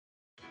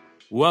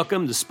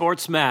Welcome to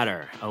Sports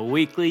Matter, a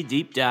weekly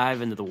deep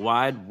dive into the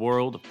wide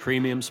world of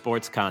premium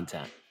sports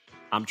content.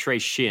 I'm Trey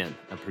Sheehan,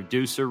 a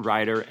producer,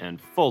 writer,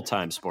 and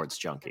full-time sports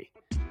junkie.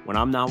 When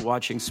I'm not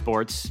watching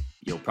sports,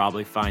 you'll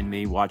probably find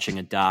me watching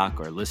a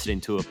doc or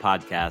listening to a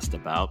podcast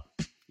about,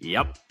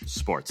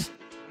 sports.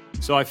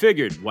 So I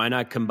figured, why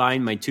not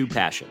combine my two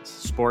passions,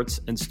 sports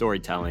and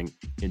storytelling,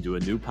 into a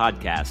new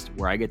podcast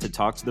where I get to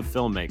talk to the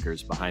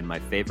filmmakers behind my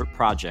favorite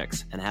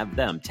projects and have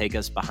them take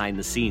us behind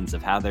the scenes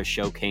of how their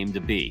show came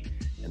to be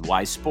and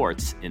why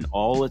sports, in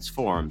all its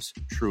forms,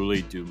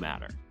 truly do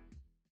matter.